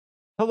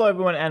Hello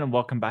everyone and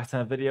welcome back to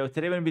another video.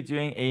 Today we're going to be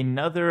doing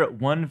another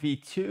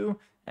 1v2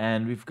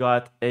 and we've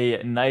got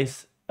a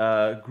nice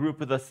group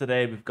with us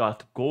today. We've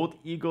got Gold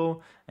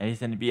Eagle and he's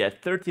going to be at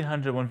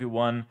 1300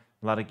 1v1.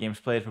 A lot of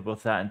games played for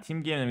both that and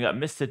team game. And we got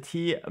Mr.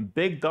 T,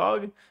 Big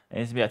Dog, and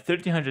he's going to be at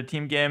 1300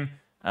 team game.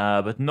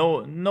 But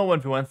no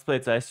 1v1s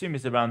played, so I assume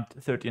he's around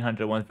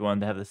 1300 1v1.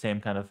 They have the same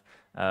kind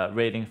of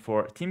rating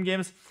for team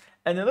games.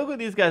 And then look what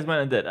these guys went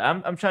and did.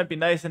 I'm trying to be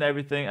nice and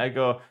everything. I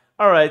go,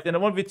 all right, in a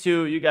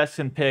 1v2, you guys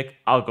can pick.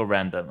 I'll go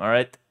random, all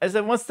right? As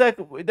in one sec,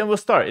 then we'll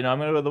start. I'm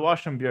going to go to the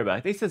washroom, be right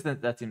back. He says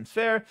that seems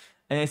fair.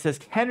 And he says,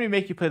 can we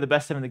make you play the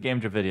best time in the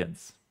game,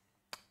 DRAVIDIANS?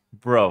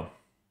 Bro.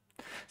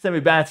 So then we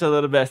banter a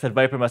little bit. I said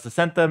Viper must have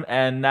sent them.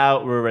 And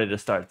now we're ready to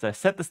start. So I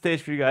set the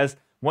stage for you guys.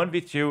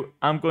 1v2.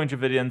 I'm going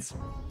DRAVIDIANS.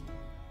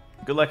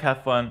 Good luck,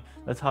 have fun.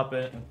 Let's hop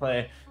in and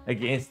play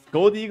against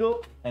Gold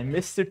Eagle and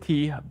Mr.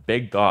 T,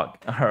 Big Dog.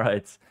 All right.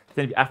 It's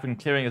going to be African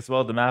clearing as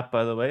well, the map,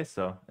 by the way.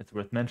 So it's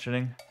worth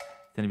mentioning.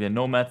 It's going to be a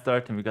nomad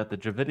start, and we got the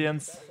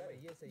DRAVIDIANS.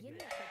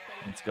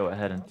 Let's go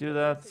ahead and do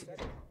that.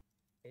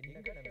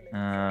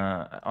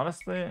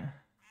 Honestly,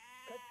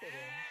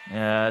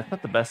 yeah, it's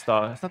not the best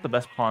dog. It's not the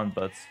best pawn,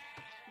 but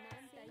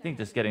I think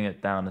just getting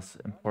it down is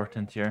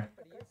important here.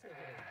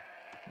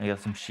 I got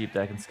some sheep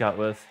that I can scout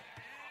with.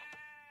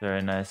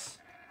 Very nice.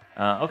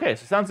 Okay,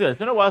 so sounds good. It's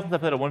been a while since I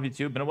played a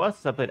 1v2. Been a while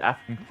since I played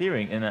African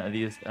clearing in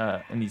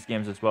these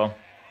games as well.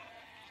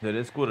 So it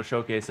is cool to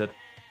showcase it.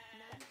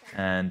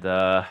 And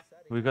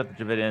we've got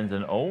the DRAVIDIANS,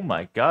 and oh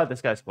my god,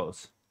 this guy's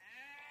close.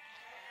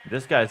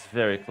 This guy's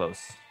very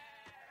close.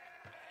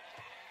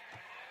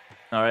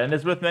 Alright, and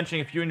it's worth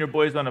mentioning, if you and your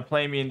boys want to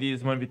play me in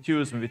these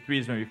 1v2s,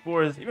 1v3s,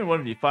 1v4s, even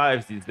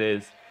 1v5s these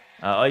days,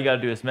 all you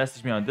gotta do is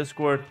message me on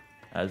Discord.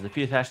 There's a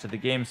fee attached to the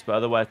games, but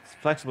otherwise,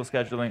 flexible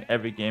scheduling.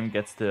 Every game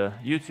gets to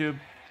YouTube,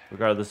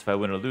 regardless if I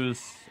win or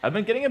lose. I've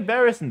been getting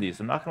embarrassed in these,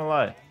 I'm not gonna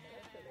lie.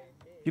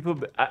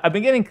 I've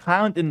been getting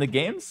clowned in the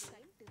games,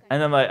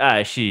 and I'm like,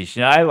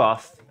 sheesh, I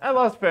lost. I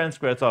lost fair and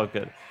square, it's all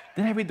good.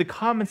 Then I read the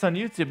comments on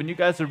YouTube, and you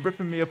guys are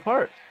ripping me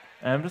apart.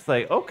 And I'm just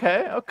like,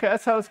 okay,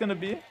 that's how it's gonna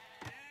be.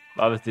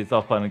 Obviously, it's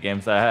all fun and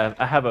games. I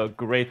have a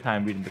great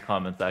time reading the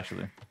comments,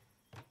 actually.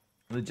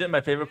 Legit,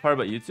 my favorite part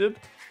about YouTube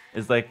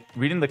is like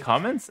reading the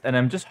comments, and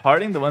I'm just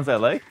hearting the ones I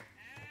like,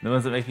 the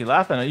ones that make me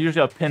laugh, and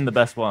usually I'll pin the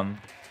best one.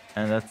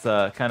 And that's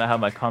kind of how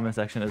my comment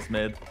section is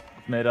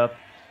made up.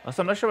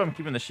 Also, I'm not sure if I'm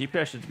keeping the sheep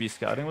here. I should be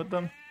scouting with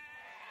them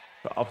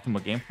for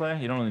optimal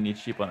gameplay. You don't really need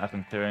sheep on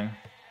African clearing.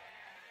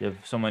 You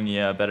have so many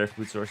better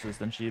food sources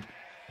than sheep.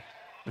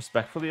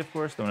 Respectfully, of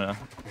course. Don't want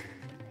to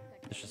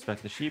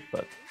disrespect the sheep,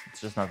 but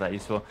it's just not that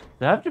useful.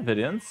 They have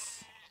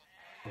DRAVIDIANS.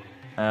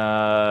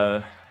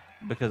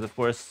 Because, of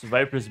course,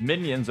 Viper's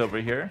minions over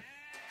here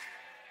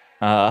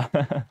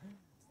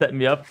set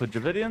me up with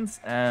DRAVIDIANS,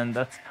 and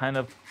that's kind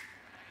of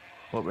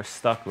what we're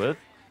stuck with.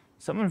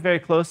 Someone very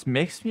close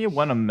makes me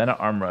want a meta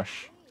arm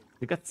rush.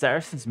 They got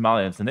Saracens,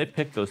 Malians, and they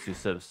picked those two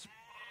civs.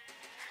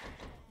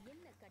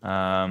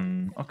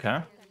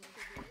 Okay.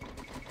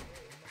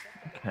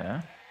 Okay.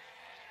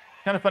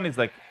 Kind of funny is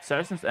like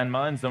Saracens and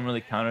Malians don't really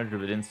counter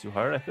DRAVIDIANS too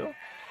hard, I feel.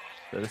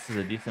 So this is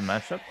a decent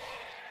matchup.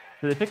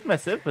 So they picked my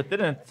civ, but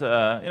didn't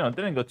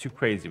didn't go too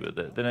crazy with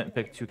it. Didn't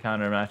pick two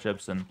counter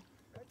matchups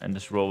and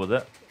just roll with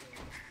it.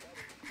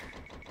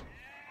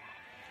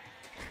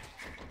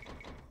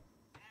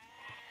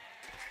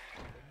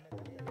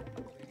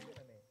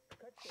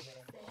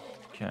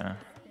 Okay.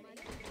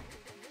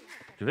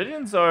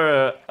 DRAVIDIANS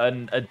are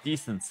a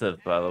decent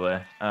civ, by the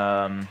way.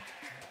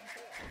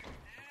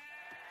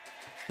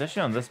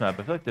 Especially on this map,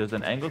 I feel like there's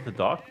an angle to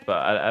dock, but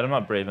I'm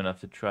not brave enough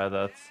to try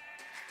that.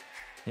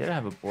 He had to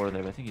have a boar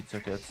there, but I think he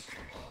took it.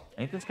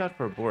 I need to scout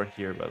for a boar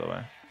here, by the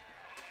way.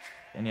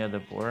 Any other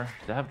boar?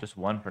 I have just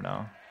one for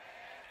now,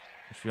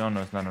 which we all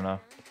know is not enough.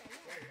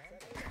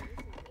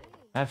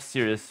 I have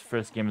serious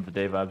first game of the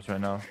day vibes right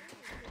now.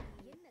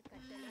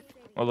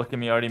 Oh, look at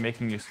me already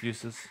making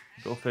excuses.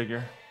 Go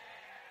figure.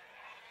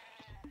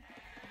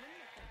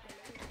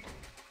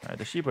 Alright,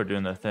 the sheep are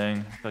doing their thing.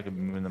 I feel like I've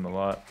been moving them a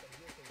lot.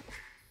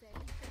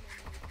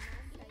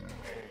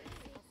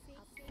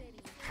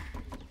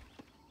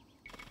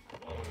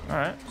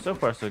 Alright, so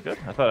far so good.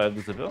 I thought I'd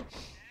lose a bill.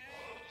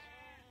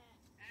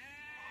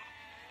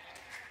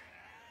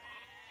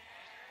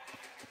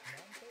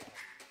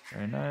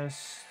 Very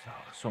nice. Oh,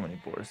 so many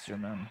boars here,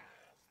 man.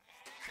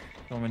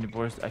 So many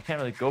boars. I can't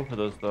really go for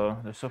those, though.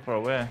 They're so far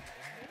away.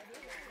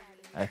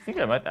 I think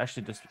I might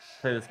actually just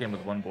play this game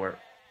with one board,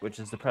 which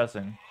is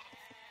depressing.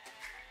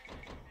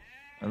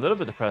 A little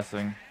bit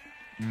depressing.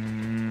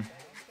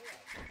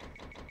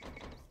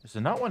 Is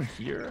there not one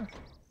here?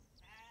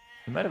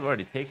 He might have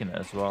already taken it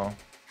as well.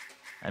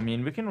 I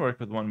mean, we can work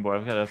with one board.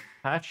 I've got a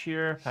patch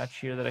here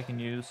that I can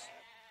use.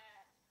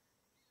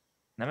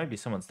 That might be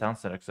someone's town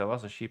center because I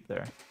lost a sheep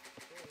there.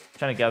 I'm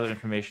trying to gather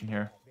information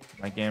here in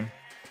my game.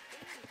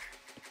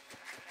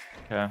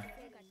 Okay.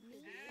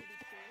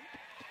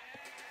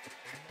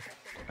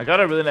 I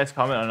got a really nice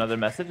comment on another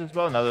message as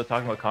well. Now they're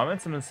talking about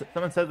comments.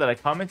 Someone said that I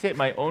commentate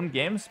my own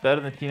games better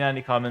than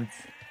T90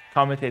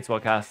 commentates while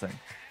casting.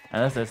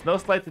 And listen, it's no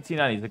slight to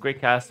T9. He's a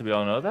great caster. We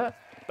all know that.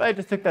 But I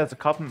just took that as a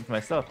compliment for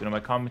myself. You know, my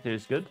commentary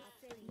is good,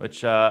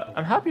 which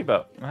I'm happy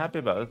about. I'm happy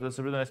about. That's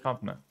a really nice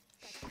compliment.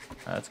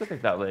 Let's go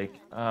take that lake.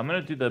 I'm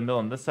gonna do the mill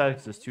on this side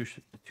because there's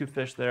two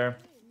fish there.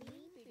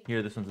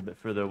 Here, this one's a bit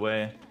further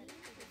away.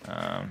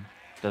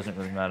 Doesn't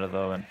really matter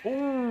though. And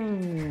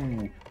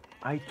ooh,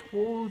 I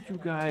told you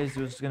guys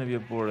there was gonna be a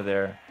border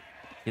there.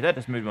 Yeah, that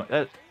just made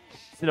my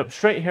sit up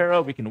straight,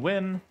 Hera. We can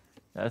win.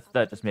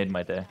 That just made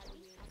my day.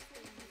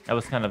 I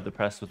was kind of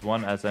depressed with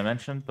one, as I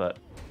mentioned, but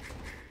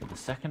with the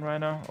second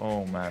rhino,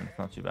 oh man, it's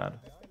not too bad.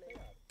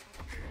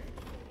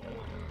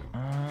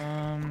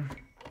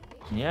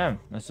 Yeah,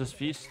 let's just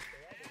feast.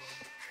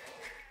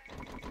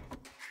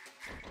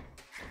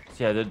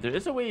 So yeah, there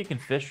is a way you can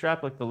fish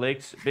trap like the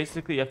lakes.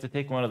 Basically, you have to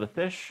take one of the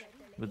fish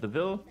with the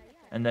bill,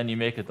 and then you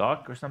make a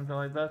dock or something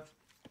like that.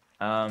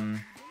 So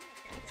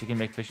you can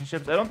make fishing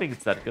ships. I don't think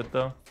it's that good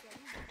though.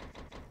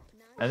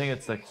 I think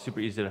it's like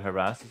super easy to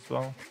harass as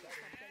well.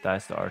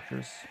 Dies to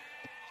archers.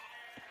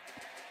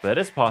 But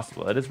it is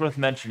possible. It is worth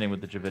mentioning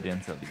with the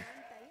Dravidians at least.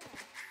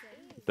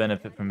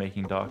 Benefit from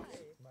making docks.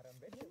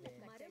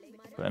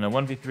 But in a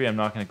 1v3, I'm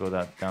not going to go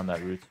down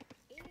that route.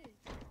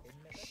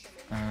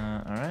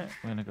 Alright,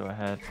 we're going to go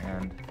ahead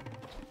and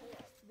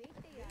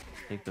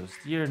take those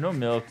deer. No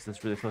milk, because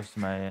that's really close to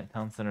my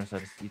town center, so I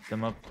just eat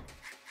them up.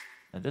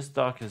 And this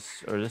dock is,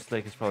 or this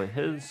lake is probably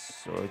his,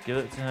 so I'll give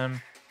it to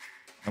him.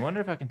 I wonder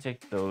if I can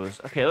take those.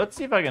 Okay, let's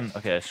see if I can.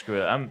 Okay,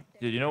 screw it.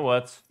 Dude, you know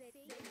what?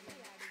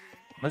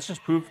 Let's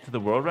just prove to the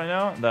world right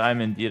now that I'm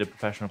indeed a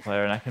professional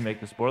player and I can make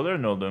this boiler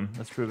no loom.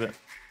 Let's prove it.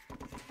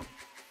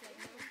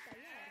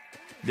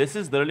 This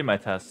is literally my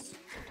test.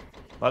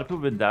 A lot of people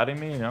have been doubting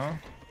me, you know.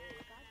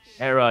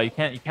 Hera, you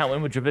can't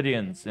win with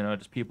Dravidians, you know,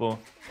 just people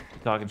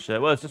talking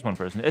shit. Well, it's just one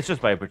person. It's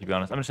just Viper, to be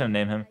honest. I'm just gonna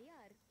name him.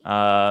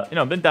 You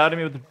know, been doubting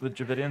me with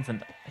Dravidians,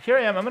 and here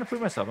I am. I'm gonna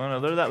prove myself. I'm gonna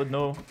lure that with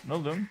no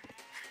loom.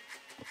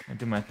 And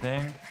do my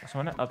thing. So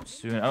I'm gonna up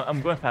soon.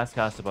 I'm going fast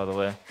caster, by the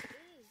way.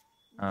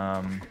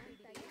 I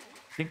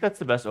think that's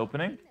the best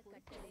opening.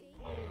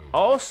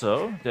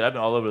 Also, dude, I've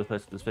been all over the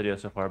place with this video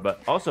so far,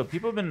 but also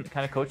people have been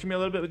kind of coaching me a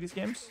little bit with these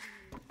games,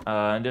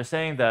 and they're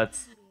saying that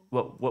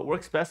what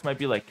works best might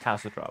be like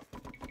castle drop.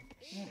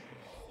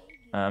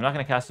 I'm not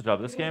gonna castle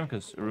drop this game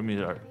because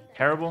Arumis are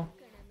terrible.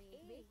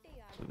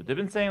 But they've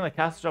been saying like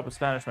castle drop with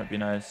Spanish might be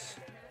nice.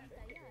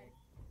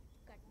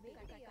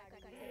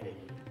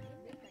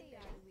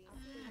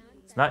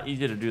 It's not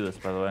easy to do this,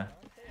 by the way.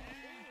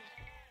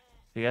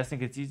 If you guys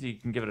think it's easy, you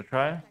can give it a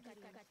try.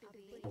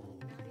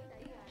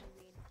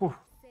 Whew.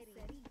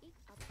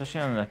 Especially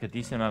on like a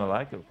decent amount of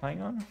lag that we're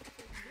playing on.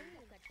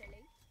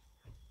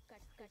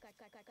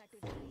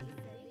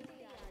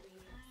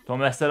 Don't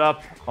mess it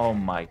up. Oh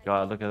my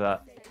god, look at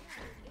that.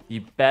 The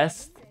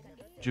best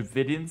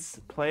Dravidians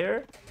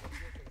player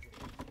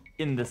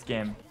in this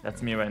game.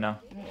 That's me right now.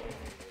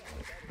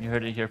 You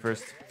heard it here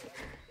first.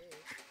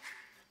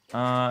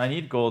 I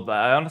need gold, but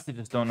I honestly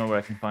just don't know where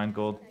I can find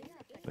gold.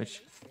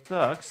 Which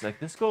sucks. Like,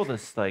 this gold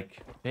is, like,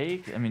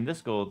 fake. I mean, this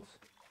gold...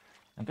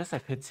 I guess I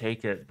could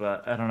take it,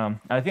 but I don't know.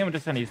 I think I'm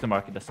just going to use the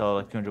market to sell,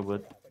 like, 200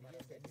 wood.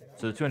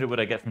 So the 200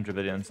 wood I get from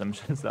Dravidians, I'm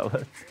just going to sell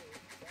it.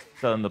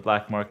 Sell in the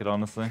black market,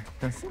 honestly.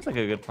 That seems like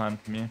a good plan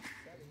for me.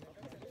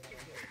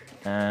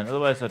 And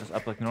otherwise, I'll just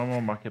up, like,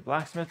 normal market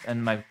blacksmith.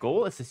 And my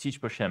goal is to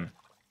siege push him.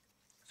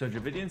 So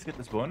Dravidians get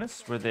this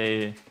bonus where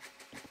they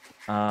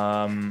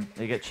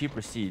get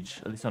cheaper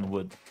siege, at least on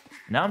wood.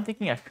 Now I'm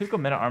thinking I could go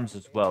men at arms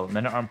as well.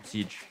 Men at arms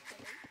siege.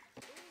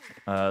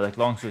 Like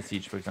longsword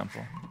siege, for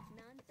example.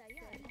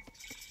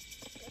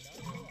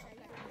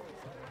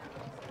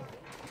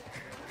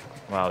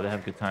 Wow, they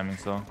have good timing,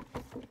 so.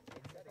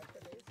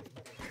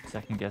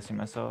 Second guessing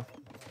myself.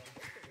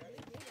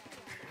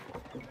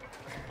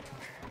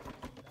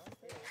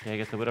 Okay, I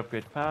get the wood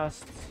upgrade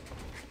fast.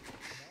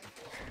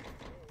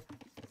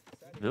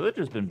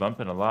 Villager's been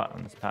bumping a lot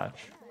on this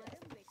patch.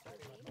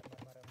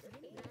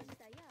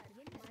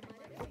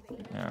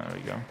 Yeah, there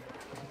we go.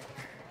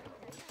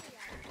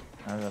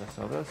 I gotta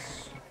sell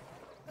this.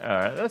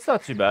 Alright, that's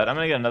not too bad. I'm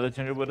gonna get another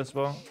 200 wood as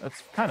well.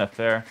 That's kind of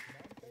fair.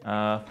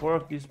 4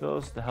 of these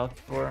bills, the health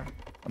 4.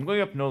 I'm going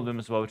up no loom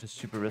as well, which is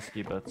super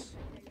risky, but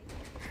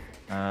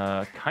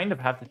kind of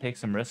have to take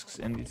some risks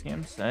in these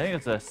games. I think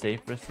it's a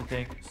safe risk to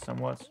take,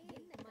 somewhat.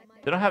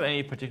 They don't have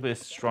any particularly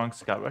strong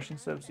scout rushing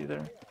subs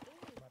either.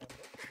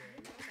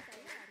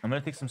 I'm gonna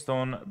take some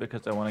stone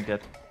because I want to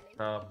get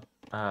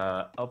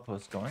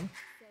outposts going.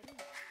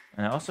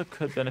 And I also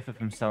could benefit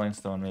from selling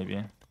stone,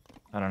 maybe.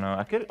 I don't know.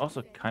 I could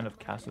also kind of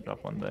castle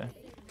drop one day.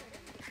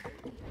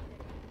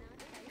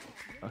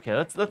 Okay,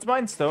 let's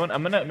mine stone.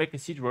 I'm gonna make a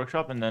siege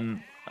workshop and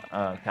then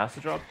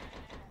castle drop.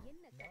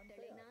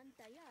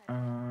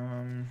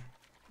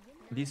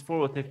 These 4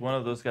 will take one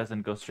of those guys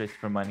and go straight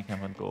for mining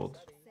camp on gold.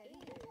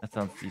 That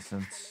sounds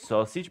decent. So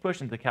I'll siege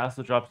push into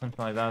castle drop,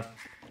 something like that.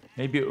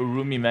 Maybe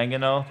Urumi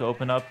Mangano to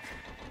open up.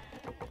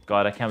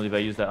 God, I can't believe I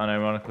used that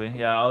unironically.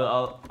 Yeah,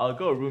 I'll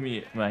go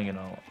Urumi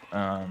Mangano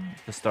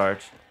to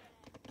start.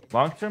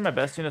 Long term, my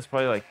best unit is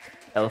probably like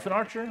Elephant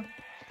Archer,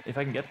 if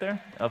I can get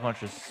there. Elephant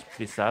Archer is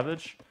pretty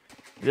savage.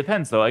 It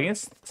depends though.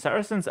 Against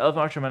Saracens, Elven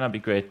Archer might not be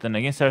great. Then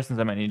against Saracens,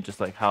 I might need just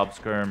like Halb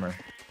Skirm or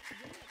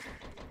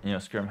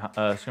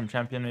Skirm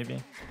Champion maybe.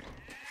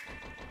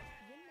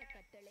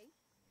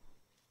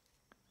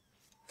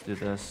 Let's do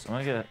this. I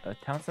want to get a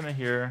Town Center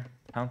here,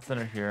 Town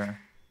Center here,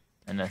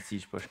 and a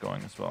Siege Push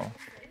going as well.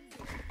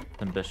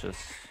 It's ambitious.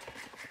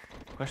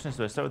 Question is,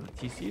 do I start with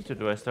the TCs or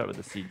do I start with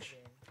the Siege?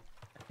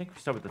 I think we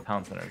start with the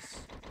Town Centers.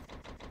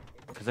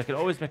 Because I could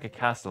always make a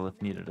castle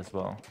if needed as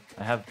well.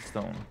 I have the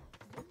stone.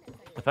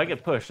 If I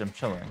get pushed, I'm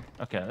chilling.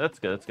 Okay, that's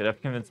good, that's good.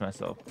 I've convinced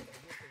myself.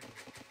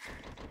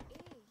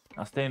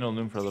 I'll stay in no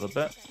loom for a little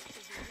bit.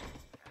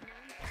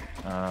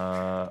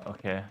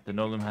 Okay, the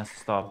no loom has to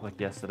stop like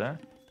yesterday.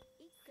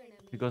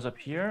 If he goes up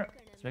here,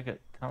 let's make a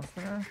Town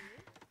Center.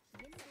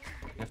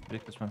 You have to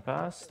make this one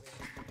fast.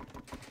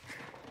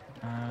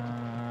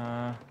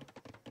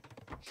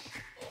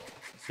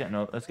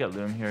 Let's get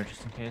loom here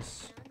just in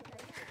case.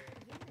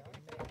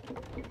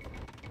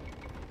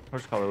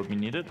 Horse collar would be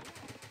needed.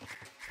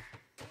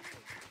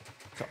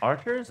 So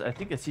archers, I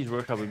think a siege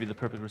workshop would be the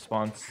perfect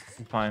response. This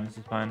is fine. This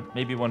is fine.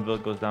 Maybe one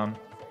build goes down.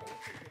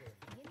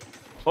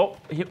 Oh,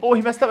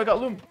 he messed up. I got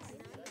loom.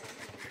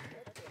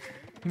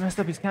 He messed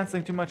up. He's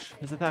canceling too much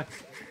his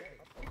attacks.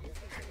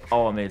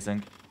 Oh,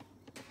 amazing.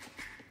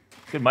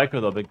 Good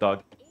micro though, big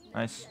dog.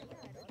 Nice.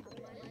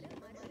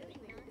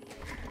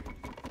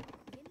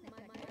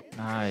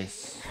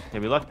 Nice. Okay,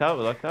 we lucked out.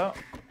 We lucked out.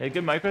 Hey,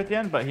 good micro at the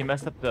end, but he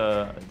messed up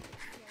the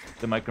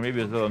micro. Maybe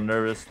he was a little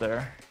nervous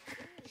there.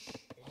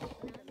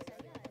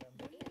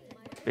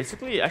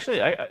 Basically, actually,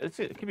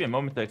 it could be a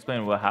moment to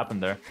explain what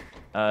happened there.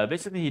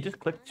 Basically, he just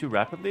clicked too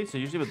rapidly. So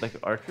usually with like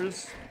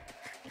archers,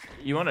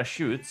 you want to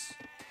shoot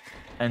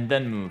and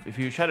then move. If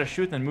you try to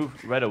shoot and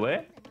move right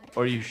away,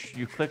 or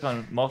you click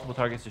on multiple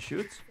targets to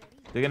shoot,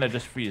 they're gonna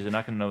just freeze. They're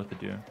not gonna know what to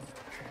do.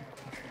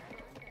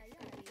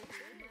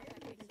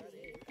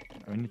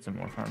 We need some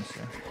more farms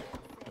here.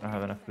 I don't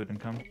have enough food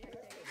income.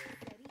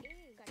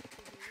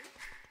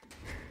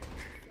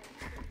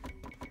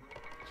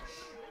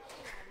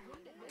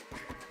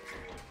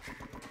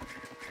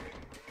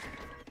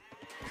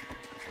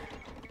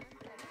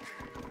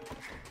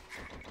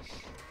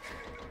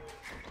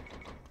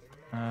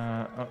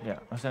 Oh yeah,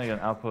 I was gonna get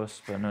an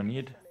outpost, but no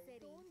need.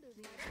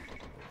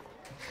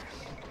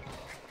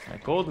 Yeah,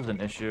 gold is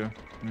an issue.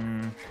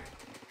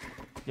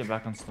 Get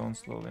back on stone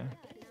slowly.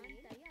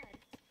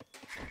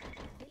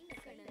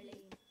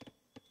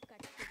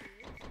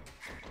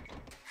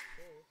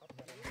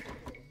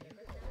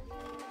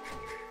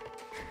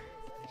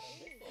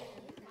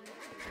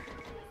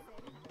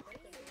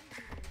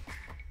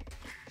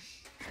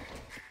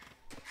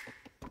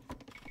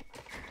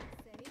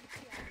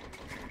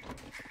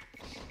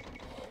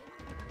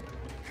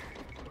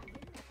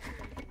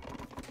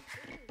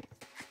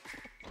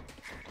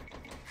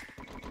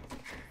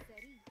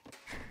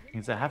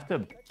 Because I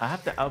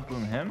have to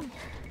outboom him.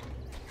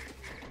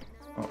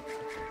 Oh.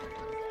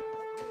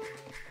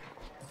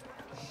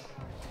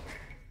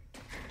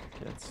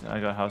 Okay, I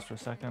got house for a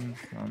second.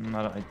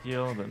 Not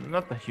ideal, but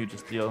not the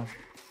hugest deal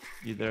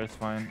either. It's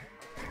fine.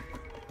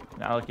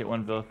 And allocate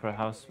one bill for a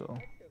house bill.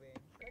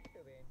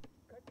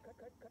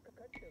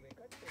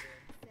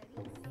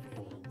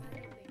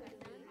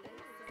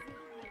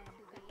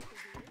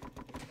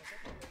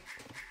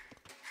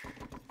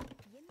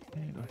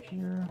 Okay, go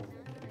here.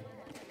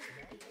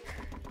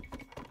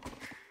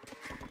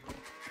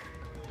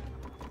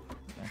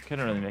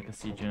 Couldn't really make a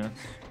siege unit.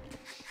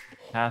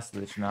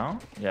 Passage now.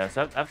 Yeah,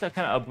 so I have to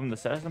kind of outboom the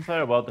Saracen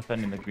player while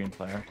defending the green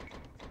player.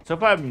 So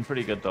far, I've been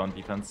pretty good though on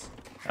defense.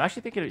 I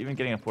actually think of even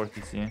getting a 4th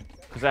TC.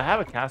 Because I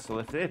have a castle.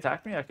 If they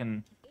attack me, I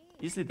can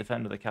easily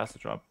defend with a castle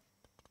drop.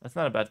 That's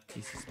not a bad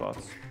TC spot.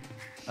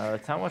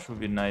 Town Watch would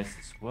be nice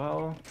as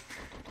well.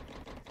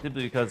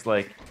 Simply because,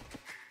 like,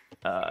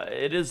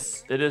 it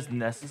is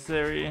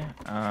necessary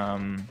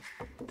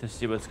to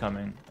see what's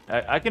coming.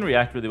 I can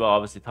react really well,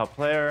 obviously, top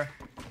player.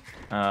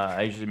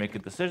 I usually make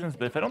good decisions,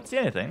 but if I don't see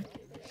anything,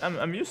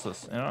 I'm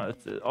useless. You know,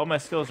 all my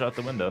skills are out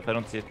the window if I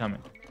don't see it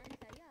coming.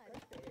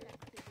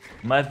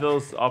 My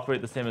vills operate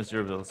the same as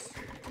your vills.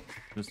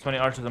 There's 20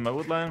 archers on my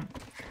woodline.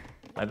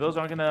 My vills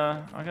aren't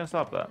gonna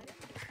stop that.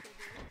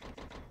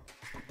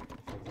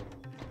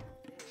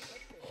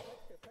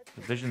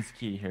 Vision's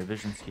key here.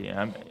 Vision's key.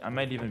 I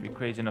might even be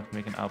crazy enough to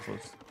make an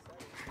outpost.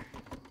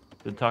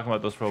 Been talking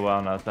about those for a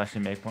while now. Let's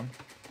actually make one.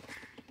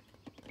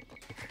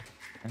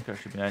 Handcart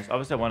should be nice.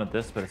 Obviously, I wanted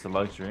this, but it's a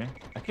luxury.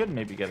 I could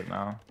maybe get it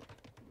now.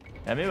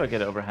 Yeah, maybe I'll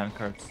get it over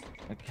handcarts.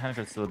 Like,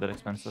 handcart's still a bit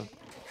expensive.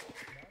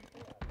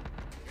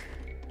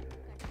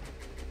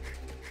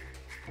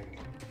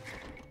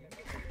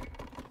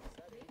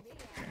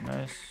 Very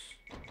nice.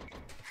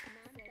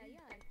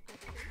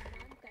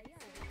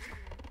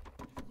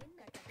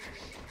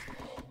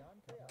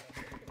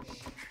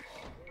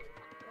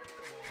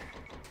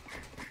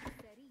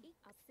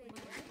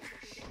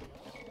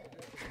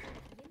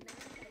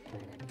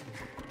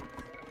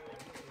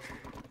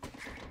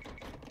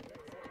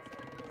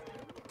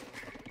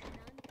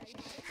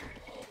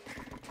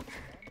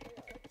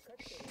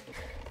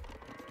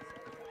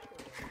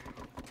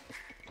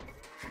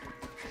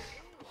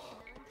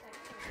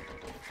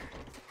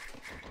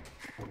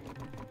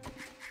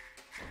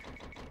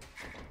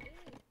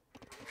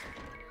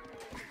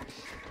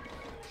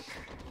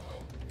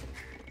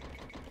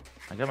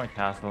 I got my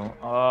castle.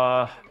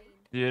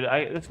 Dude,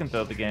 this can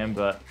throw the game,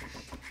 but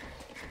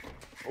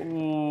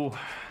ooh,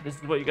 this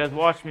is what you guys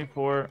watch me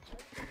for.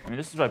 I mean,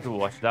 this is why people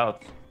watch it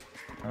out.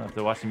 I don't know if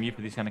they're watching me for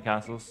these kind of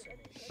castles.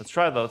 Let's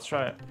try it though. Let's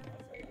try it.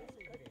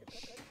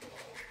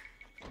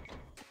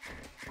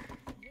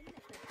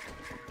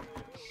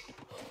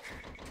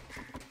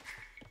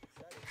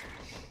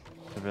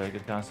 It's a really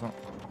good castle.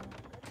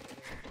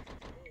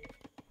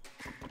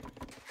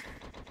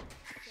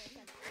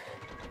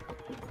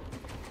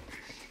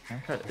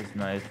 Handcart is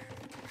nice.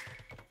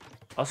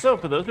 Also,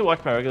 for those who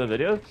watch my regular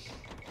videos,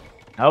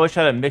 I always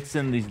try to mix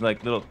in these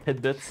like little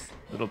tidbits,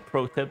 little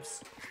pro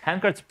tips.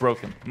 Handcart's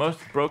broken. Most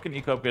broken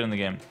eco upgrade in the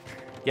game.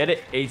 Get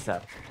it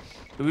ASAP.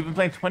 We've been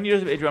playing 20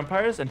 years of Age of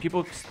Empires, and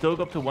people still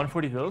go up to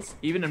 140 vills,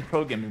 even in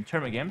pro games, in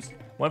tournament games.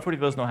 140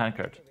 vills, no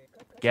handcart.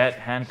 Get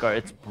handcart.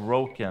 It's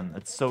broken.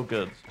 It's so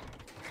good.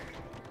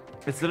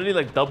 It's literally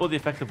like double the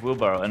effect of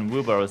wheelbarrow, and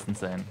wheelbarrow is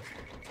insane.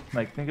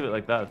 Like, think of it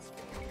like that.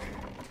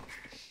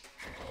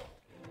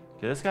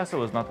 Okay, this castle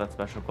was not that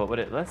special, but what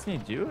it lets me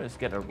do is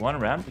get a 1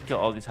 ram to kill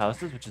all these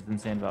houses, which is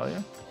insane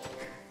value.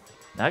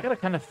 Now I gotta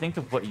kind of think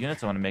of what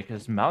units I want to make,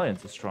 because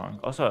Malians is strong.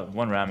 Also,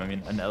 1 ram, I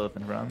mean an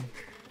elephant ram.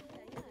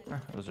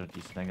 Those are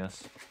decent, I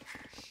guess.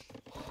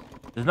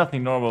 There's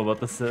nothing normal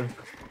about the Civ.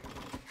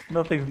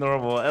 Nothing's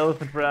normal.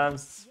 Elephant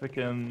rams,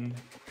 freaking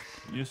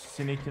use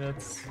scenic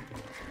units.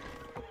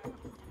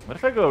 What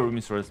if I go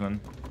Rumi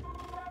Swordsman?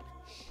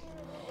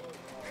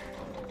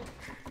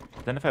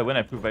 Then if I win,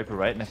 I prove Viper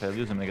right, and if I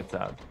lose, I'm gonna get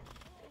sad.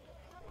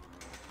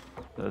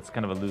 So it's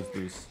kind of a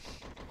lose-lose.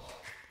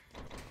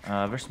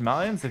 Versus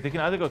Malians, like they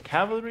can either go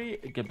Cavalry,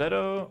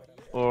 Gebetto,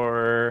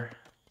 or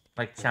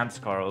like Champs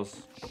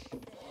Carls.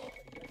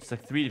 It's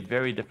like 3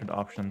 very different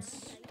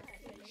options.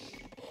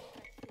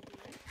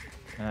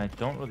 And I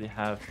don't really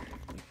have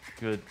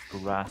a good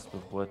grasp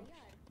of what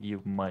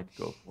you might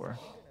go for.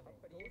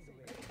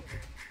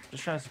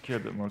 Just trying to secure a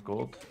bit more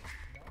gold.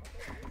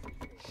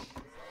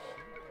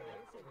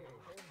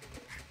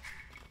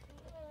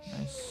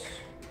 Nice.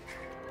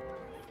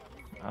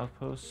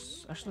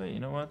 Outposts. Actually, you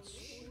know what?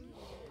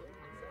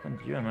 And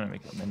you, I'm gonna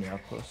make a mini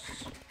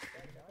outposts.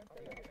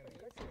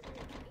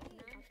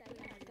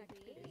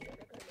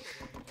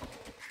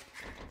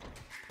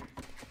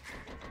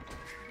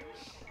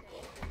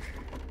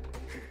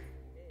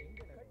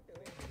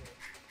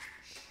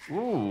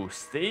 Ooh,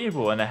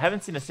 stable, and I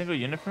haven't seen a single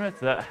unit from it,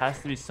 so that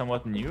has to be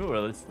somewhat new, or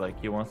at least like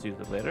he wants to use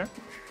it later.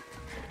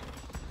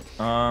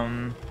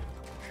 And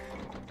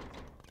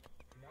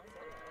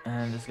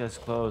this guy's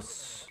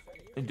close.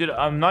 Dude,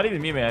 I'm not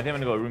even me, man. I think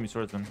I'm gonna go Rumi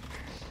Swordsman.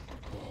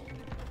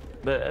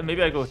 But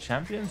maybe I go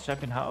Champions,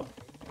 Champion Half.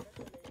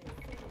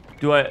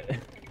 Do I?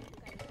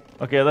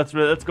 Okay, let's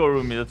go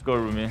Rumi. Let's go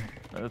Rumi.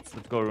 Let's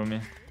go Rumi.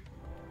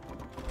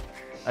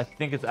 I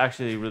think it's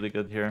actually really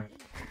good here.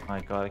 Oh my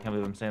God, I can't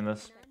believe I'm saying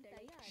this.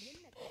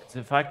 So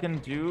if I can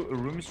do a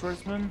Rumi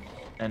Swordsman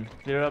and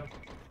clear up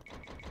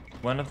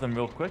one of them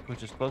real quick,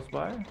 which is close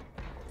by,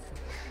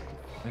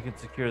 we can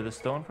secure the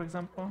stone, for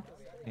example.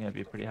 I think I'd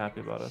be pretty happy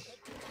about it.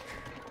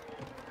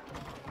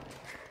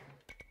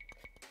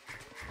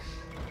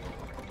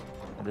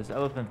 And this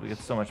elephant, we get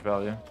so much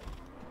value.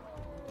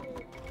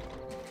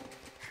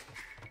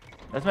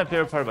 That's my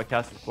favorite part about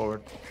casting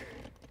forward.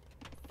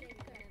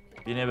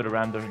 Being able to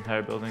ram the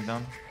entire building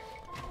down.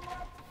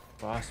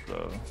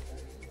 Crossbow.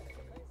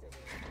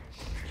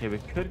 Okay, we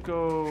could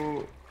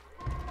go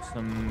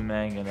some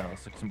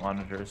mangonels, like some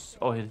monitors.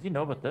 Oh, does he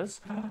know about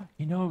this?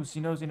 He knows.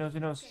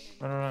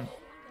 Run.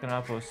 Gonna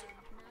outpost.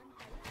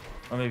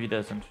 Or maybe he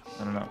doesn't.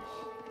 I don't know.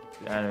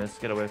 Yeah, anyways,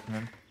 get away from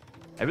him.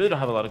 I really don't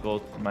have a lot of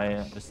gold in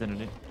my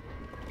vicinity.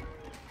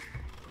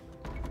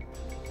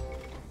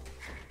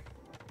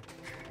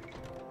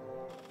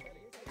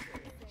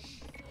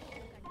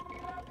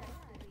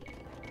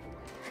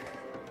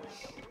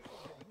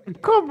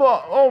 Come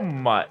on! Oh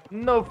my!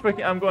 No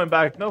freaking! I'm going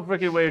back. No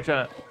freaking way you're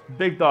trying to.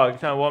 Big dog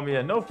trying to wall me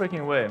in. No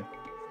freaking way.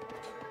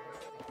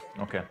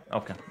 Okay.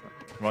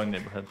 Wrong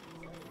neighborhood.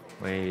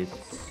 Wait.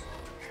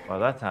 While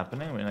that's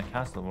happening, we're in a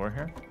castle war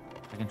here.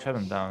 I can shut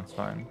him down. It's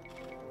fine.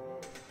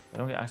 I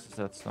don't get access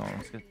to that stone.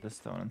 Let's get this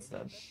stone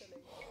instead.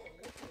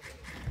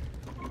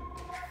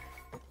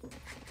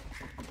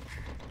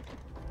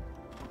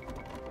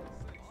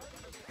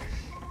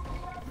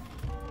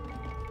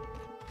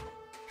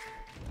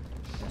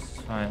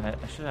 Fine,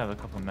 I should have a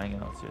couple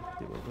mangonels here to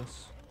deal with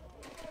this.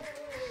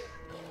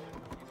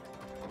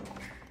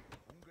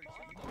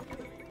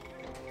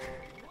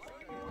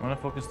 I want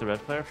to focus the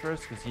red player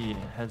first because he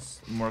has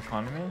more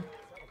economy.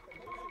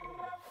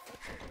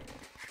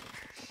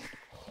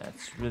 Yeah,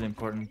 it's really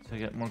important to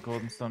get more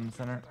golden stone in the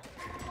center.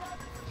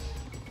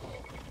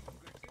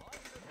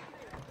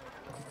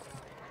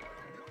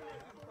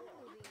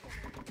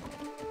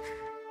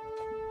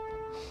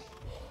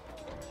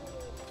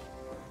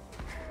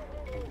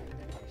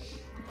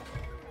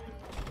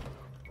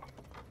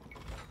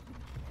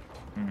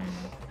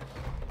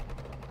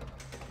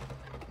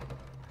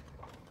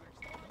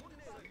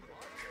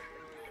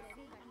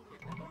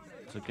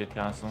 It's a good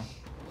castle.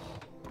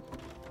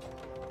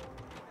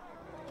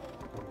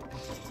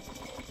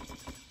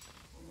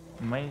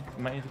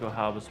 might need to go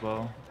halb as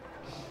well.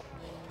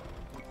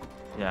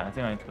 Yeah, I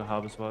think I need to go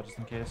halb as well, just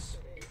in case.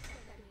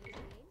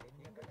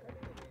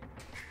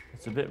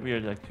 It's a bit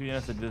weird, like 2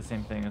 units that do the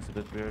same thing is a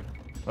bit weird.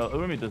 Well,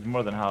 Urumi does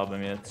more than halb. I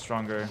mean, it's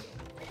stronger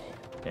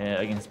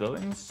against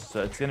buildings,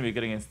 so it's gonna be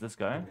good against this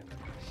guy.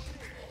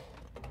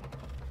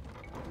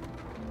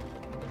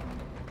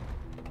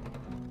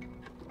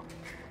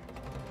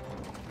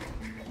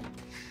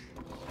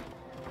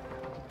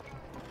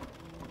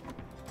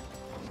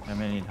 I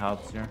may need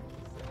halbs here.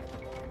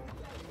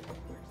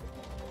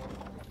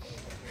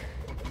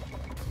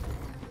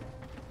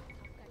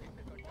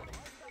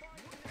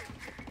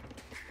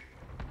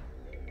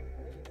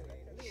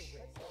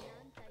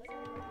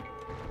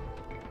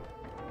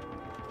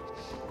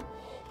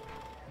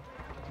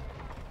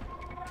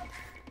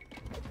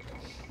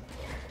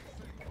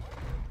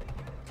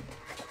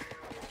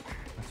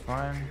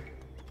 Fine.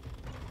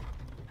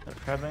 They're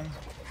crabbing.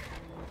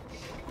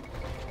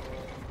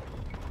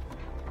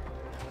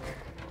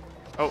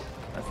 Oh,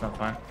 that's not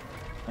fine.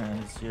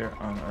 And he's here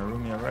on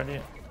Arumi already.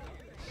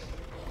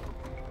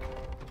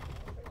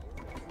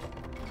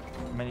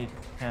 Many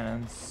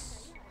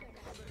cannons.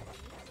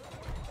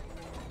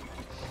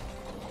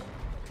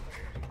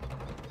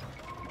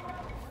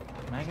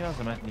 Magnos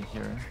I might need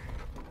here.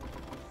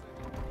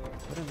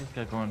 What is this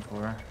guy going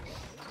for?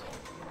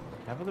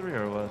 Cavalry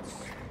or what?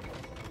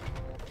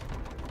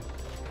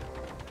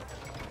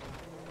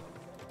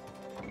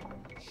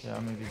 Yeah,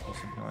 maybe do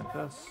something like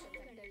this.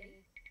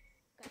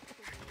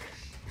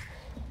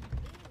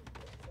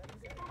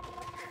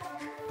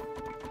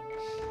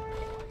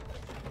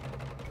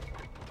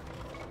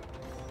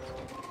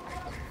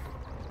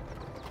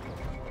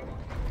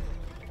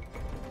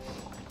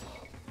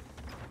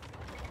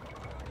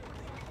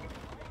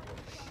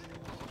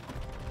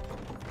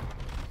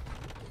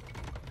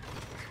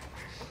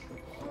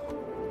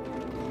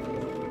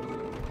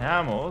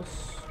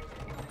 Camels.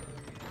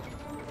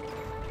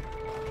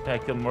 Yeah, I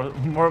killed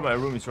more of my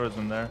Rumi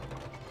swordsmen there.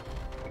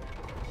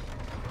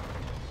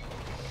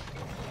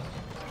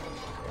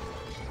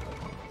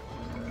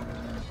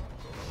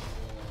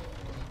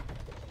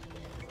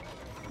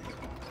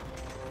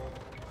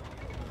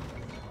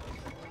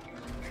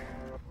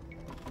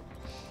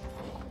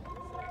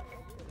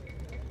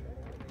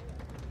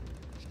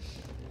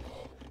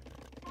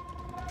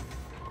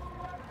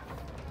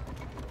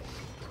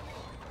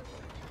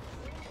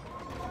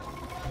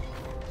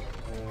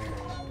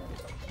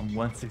 I'm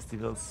 160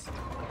 bills.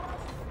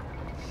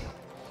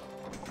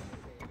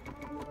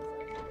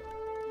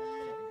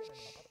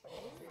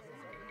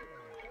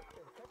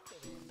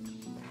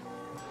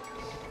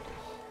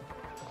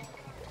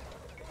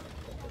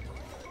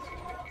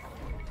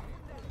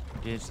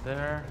 Engage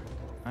there.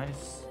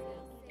 Nice.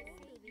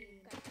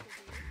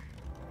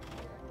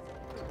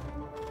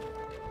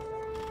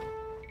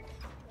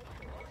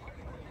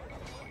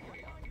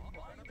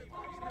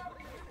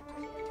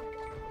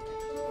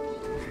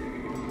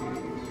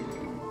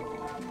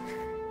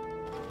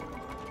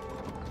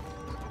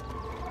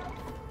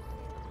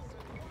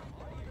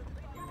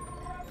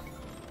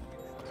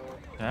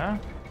 Yeah.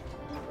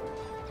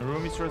 The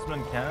Rumi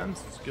swordsman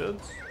cannons, it's good.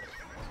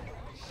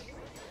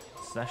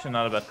 It's actually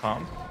not a bad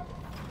comp.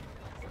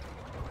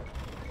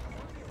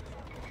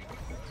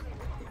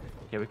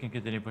 Okay, we can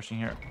continue pushing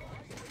here.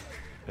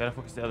 Gotta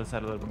focus the other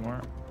side a little bit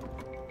more.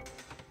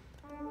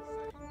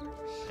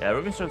 Yeah,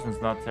 Rumi swordsman's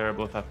not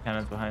terrible if I have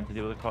cannons behind to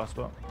deal with the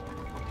crossbow.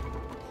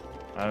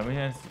 We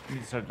need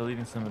to start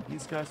deleting some of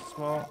these guys as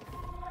well.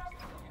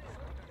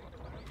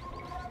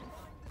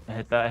 I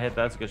hit that,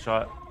 that's a good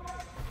shot.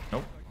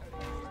 Nope.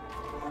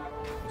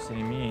 You're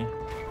sitting me.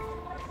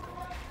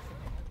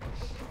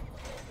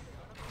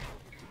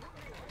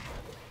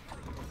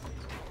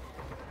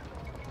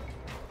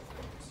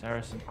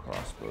 Saracen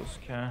crossbows,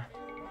 okay.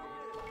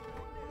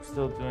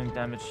 Still doing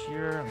damage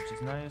here, which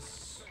is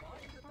nice.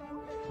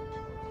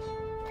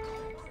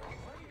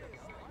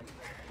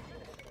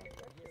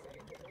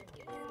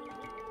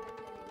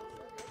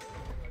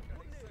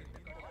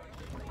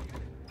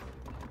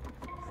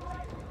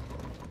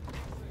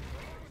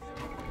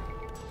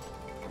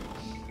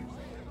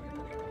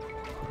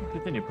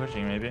 Continue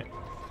pushing, maybe.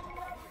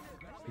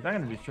 He's not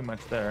gonna do too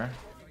much there.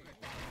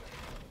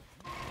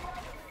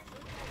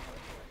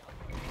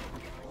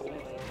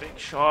 Big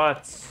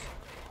shots.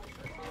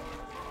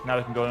 Now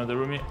we can go into the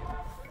Rumi.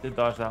 Did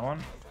dodge that one.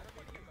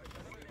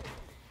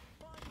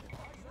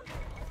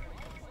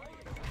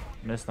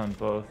 Missed on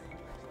both.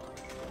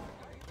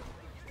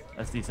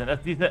 That's decent.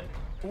 That's decent.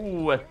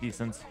 Ooh, that's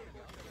decent.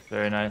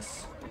 Very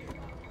nice.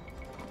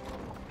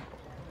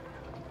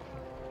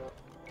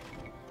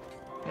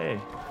 Hey.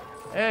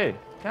 Hey,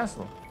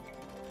 cancel.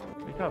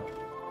 Wake up.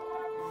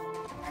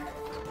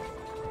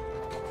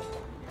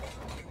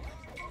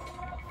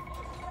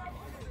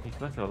 He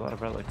collected a lot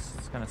of relics.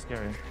 It's kind of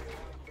scary.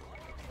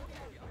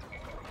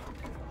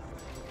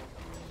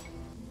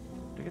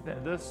 Look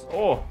at this.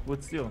 Oh,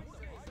 wood steel.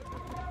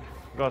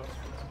 Forgot.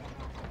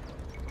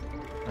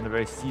 And a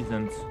very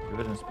seasoned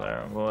DRAVIDIANS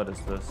player. What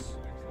is this?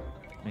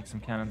 Make some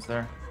cannons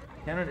there.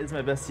 Cannon is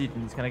my best seat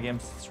in these kind of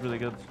games. It's really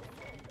good.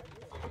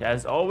 Yeah,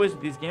 as always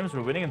with these games,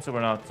 we're winning and so we're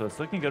not. So it's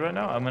looking good right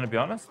now, I'm gonna be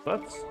honest,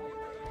 but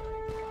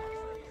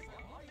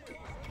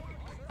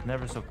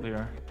never so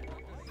clear.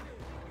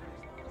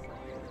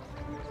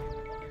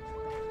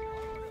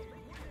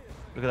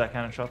 Look at that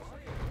cannon shot.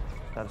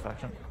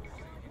 Satisfaction.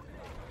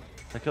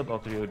 If I killed all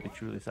three, it would be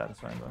truly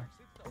satisfying though.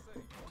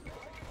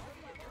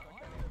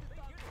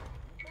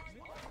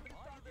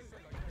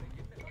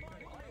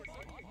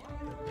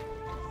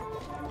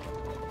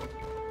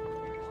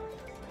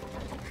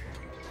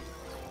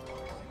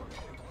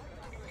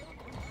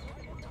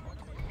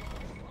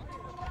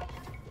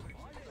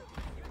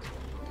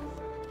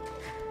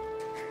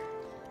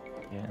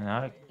 Yeah,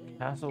 now I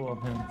castle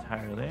of him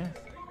entirely.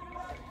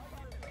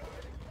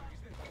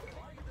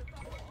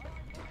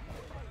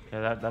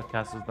 Yeah, that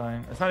castle's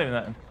dying. It's not even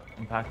that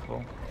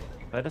impactful.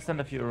 If I just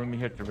send a few Arumi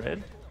here to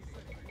raid.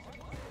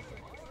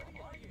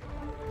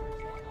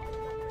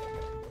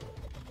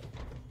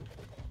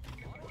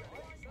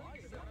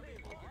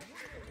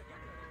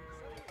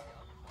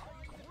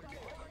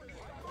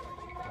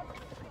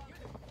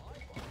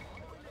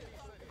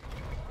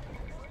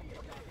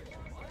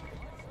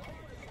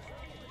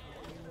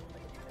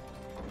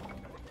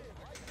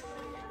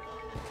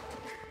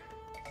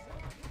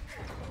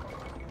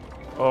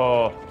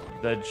 Oh,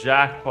 the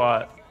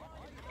jackpot.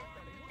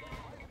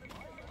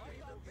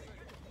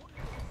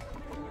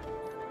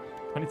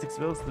 26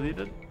 bills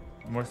deleted.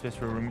 More space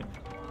for room.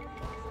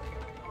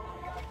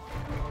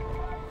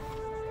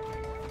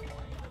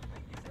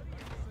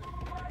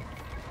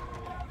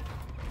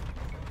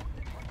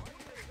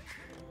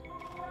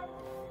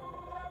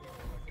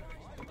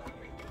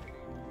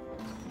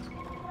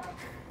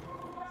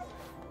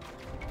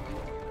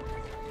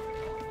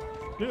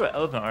 We do an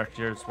elephant arch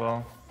here as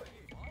well.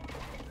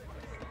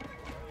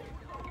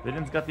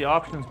 Dravidians got the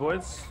options,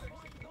 boys.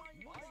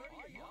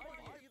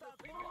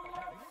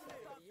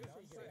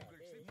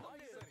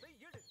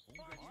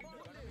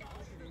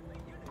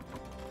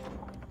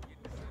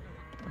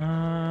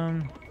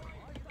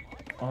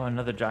 Oh,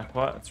 another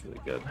jackpot. That's really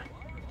good.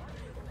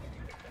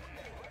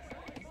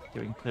 Okay,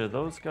 we can clear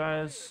those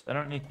guys. I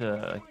don't need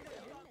to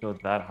go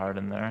that hard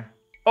in there.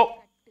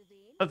 Oh,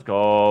 let's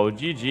go.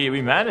 GG.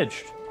 We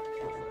managed.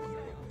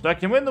 So I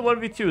can win the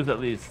 1v2s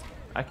at least.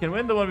 I can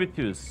win the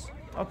 1v2s.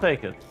 I'll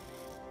take it.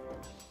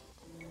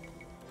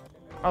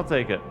 I'll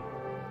take it.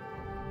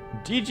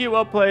 GG,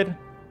 well played.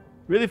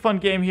 Really fun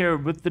game here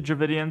with the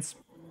Dravidians.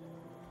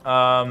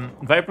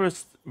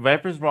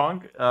 Viper's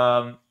wrong.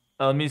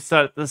 Let me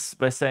start this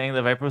by saying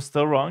that Viper was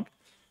still wrong.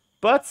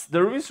 But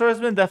the Ruby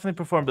Swordsman definitely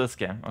performed this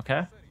game,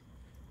 okay?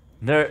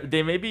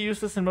 They may be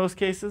useless in most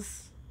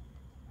cases,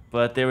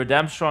 but they were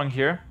damn strong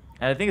here.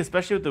 And I think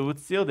especially with the Wood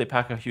Steel, they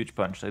pack a huge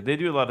punch. Like, they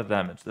do a lot of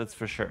damage, that's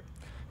for sure.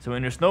 So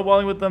when you're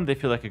snowballing with them, they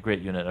feel like a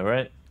great unit,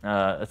 alright?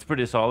 It's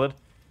pretty solid.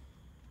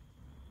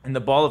 And the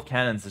ball of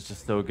cannons is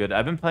just so good.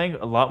 I've been playing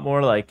a lot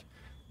more like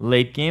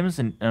late games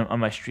and on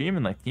my stream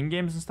and like team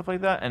games and stuff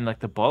like that. And like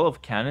the ball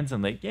of cannons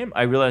in late game,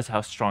 I realize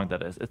how strong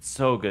that is. It's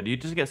so good. You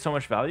just get so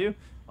much value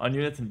on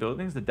units and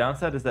buildings. The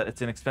downside is that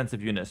it's an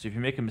expensive unit. So if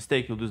you make a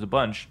mistake, you'll lose a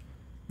bunch.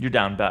 You're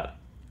down bad.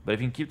 But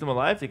if you can keep them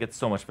alive, they get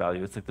so much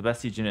value. It's like the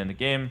best siege unit in the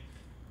game.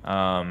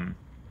 In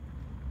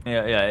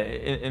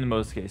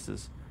most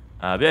cases.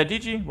 But yeah,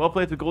 GG, well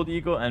played to Gold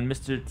Eagle and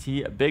Mr.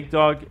 T Big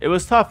Dog. It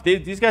was tough.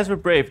 These guys were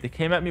brave. They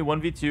came at me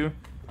 1v2.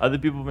 Other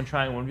people have been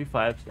trying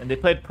 1v5s, and they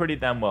played pretty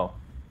damn well.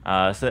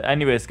 So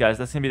anyways, guys,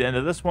 that's going to be the end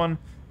of this one.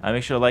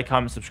 Make sure to like,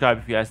 comment, subscribe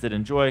if you guys did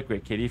enjoy.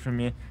 Great KD from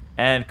me.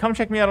 And come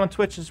check me out on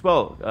Twitch as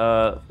well.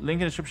 Link in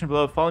the description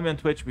below. Follow me on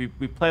Twitch. We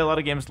play a lot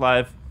of games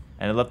live,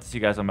 and I'd love to see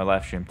you guys on my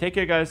live stream. Take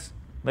care, guys.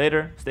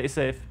 Later. Stay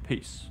safe.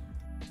 Peace.